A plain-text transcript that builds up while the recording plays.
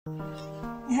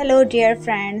Hello dear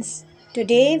friends,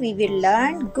 today we will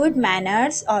learn good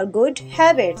manners or good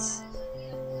habits.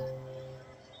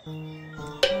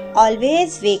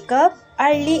 Always wake up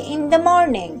early in the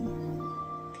morning.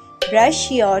 Brush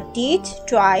your teeth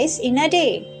twice in a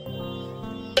day.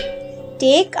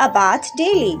 Take a bath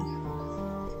daily.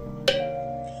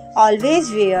 Always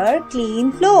wear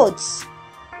clean clothes.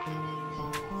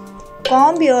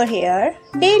 Comb your hair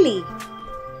daily.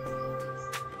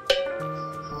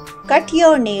 Cut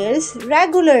your nails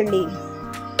regularly.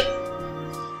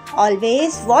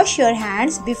 Always wash your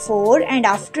hands before and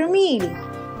after meal.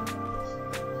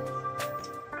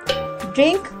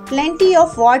 Drink plenty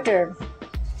of water.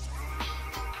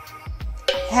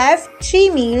 Have 3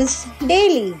 meals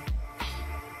daily.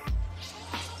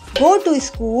 Go to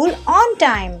school on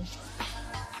time.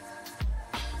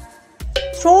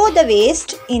 Throw the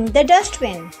waste in the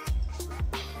dustbin.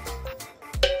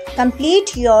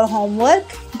 Complete your homework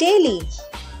daily.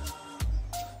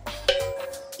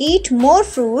 Eat more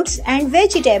fruits and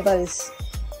vegetables.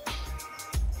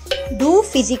 Do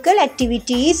physical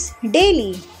activities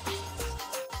daily.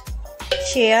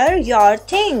 Share your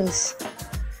things.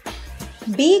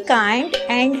 Be kind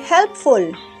and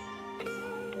helpful.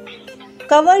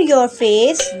 Cover your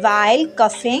face while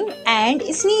coughing and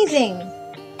sneezing.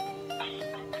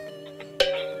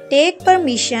 Take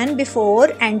permission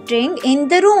before entering in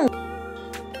the room.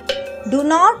 Do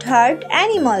not hurt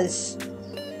animals.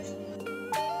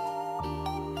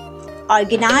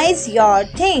 Organize your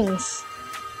things.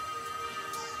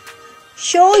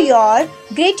 Show your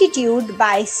gratitude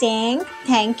by saying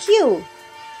thank you.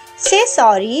 Say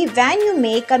sorry when you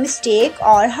make a mistake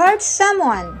or hurt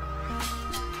someone.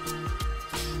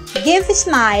 Give a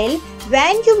smile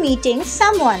when you're meeting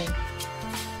someone.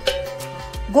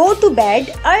 Go to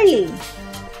bed early.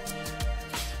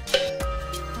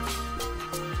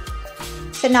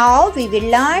 So now we will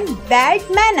learn bad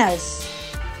manners.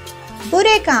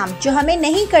 बुरे काम जो हमें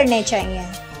नहीं करने चाहिए.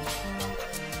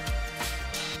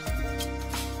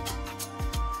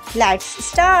 Let's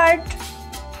start.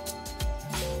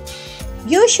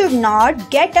 You should not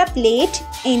get up late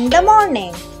in the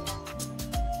morning.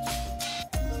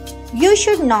 You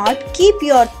should not keep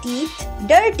your teeth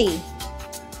dirty.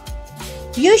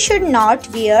 You should not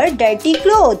wear dirty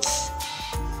clothes.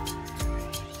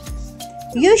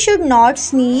 You should not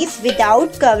sneeze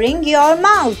without covering your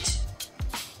mouth.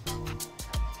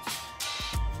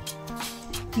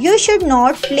 You should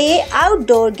not play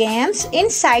outdoor games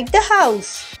inside the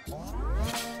house.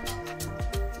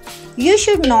 You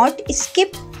should not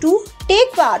skip to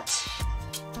take baths.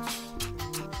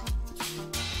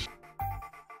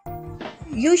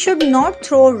 You should not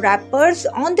throw wrappers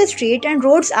on the street and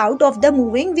roads out of the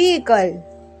moving vehicle.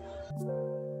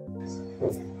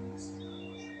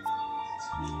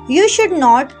 You should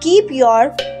not keep your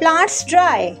plants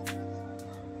dry.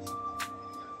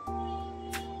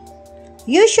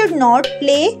 You should not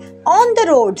play on the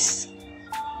roads.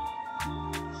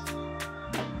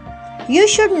 You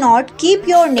should not keep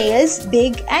your nails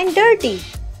big and dirty.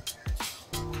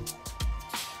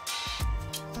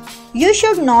 You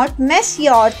should not mess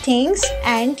your things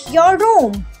and your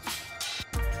room.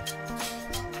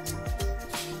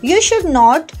 You should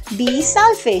not be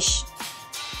selfish.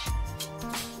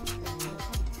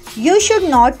 You should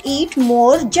not eat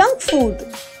more junk food.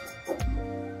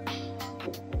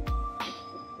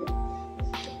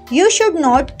 You should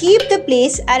not keep the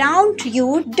place around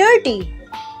you dirty.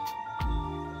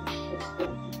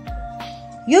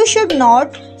 You should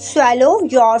not swallow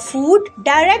your food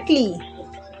directly.